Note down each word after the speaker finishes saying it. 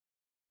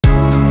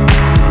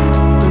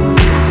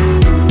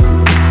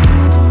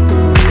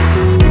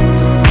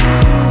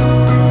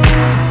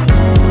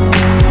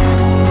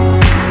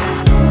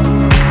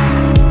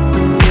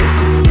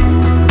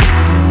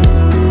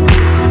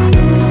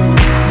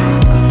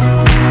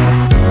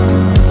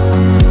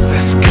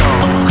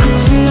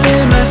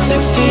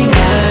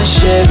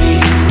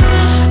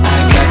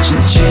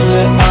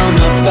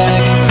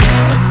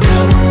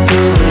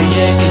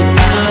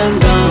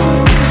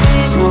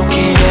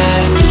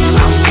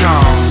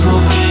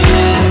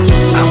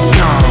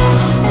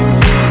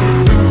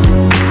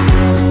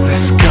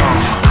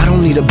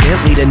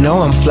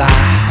know I'm fly.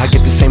 I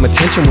get the same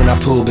attention when I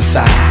pull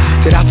beside.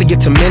 Did I forget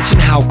to mention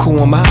how cool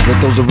am I?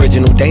 With those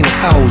original Danas,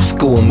 how old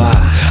school am I?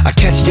 I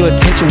catch your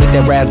attention with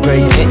that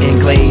raspberry tint and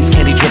glaze.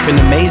 Candy dripping,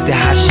 amazed at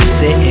how she's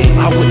sitting.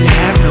 I wouldn't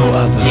have no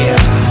other. Yeah.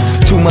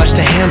 Too much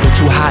to handle,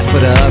 too hot for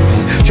the oven.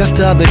 Just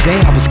the other day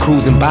I was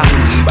cruising by.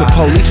 The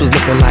police was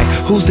looking like,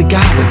 who's the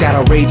guy with that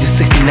outrageous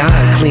 69?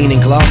 Clean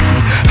and glossy,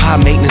 high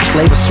maintenance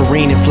flavor,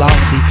 serene and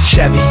flossy.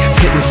 Chevy,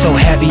 sitting so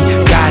heavy,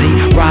 Gotti,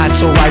 ride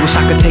so right, wish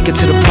I could take it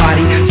to the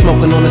party.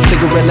 Smoking on a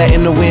cigarette,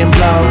 letting the wind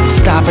blow.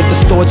 Stop at the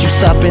store,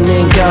 juice up and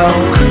then go.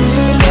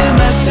 Cruising in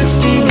my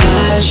 69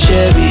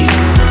 Chevy,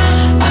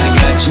 I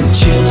got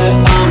chinchilla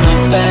on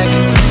my back,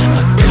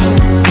 a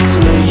cup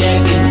full of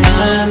yak and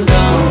I'm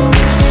gone.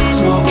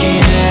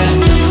 Smoking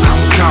it,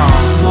 I'm gone.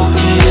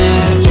 Smoking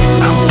it,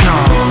 I'm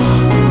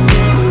gone.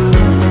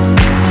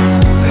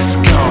 Let's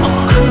go.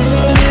 I'm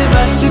cruising in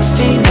my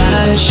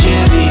 69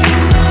 Chevy,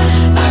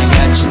 I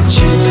got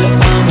chinchilla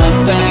on my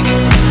back, a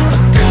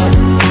cup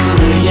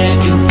full of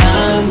yak and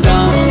I'm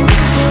gone.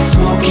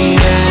 Smoking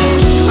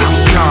it, I'm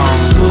gone.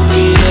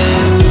 Smoking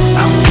it,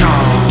 I'm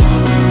gone.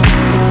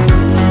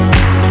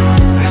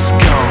 Let's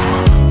go.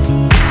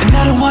 And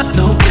I don't want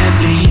no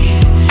Bentley,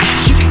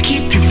 you can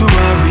keep your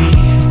Ferrari.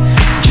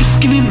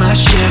 Give me my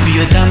Chevy,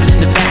 a diamond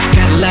in the back,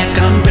 Cadillac,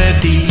 I'm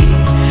ready.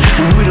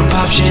 And we don't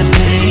pop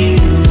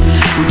champagne,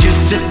 we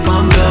just sip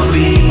on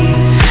Belvy.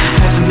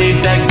 Pass the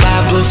Maybach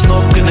by, blow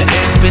smoke in the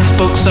air, spin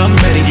spokes, I'm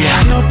ready.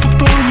 No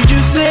poo-poo, you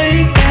just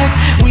lay back,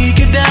 we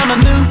get down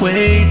on the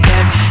way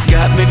back.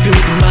 Got me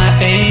feeling my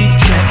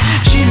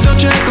A-track, she's on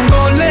track, I'm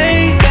gon'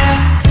 lay back.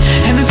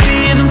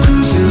 Hennessy and I'm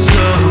cruising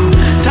slow,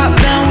 top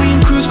down, we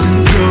in cruise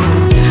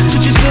control.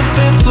 Switches up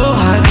and flow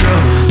hydro,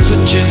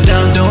 switches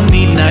down, don't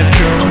need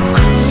nitro. I'm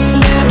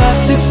cruising my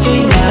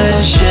 69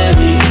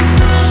 Chevy,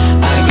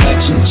 I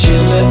got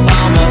chinchilla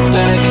on my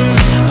back,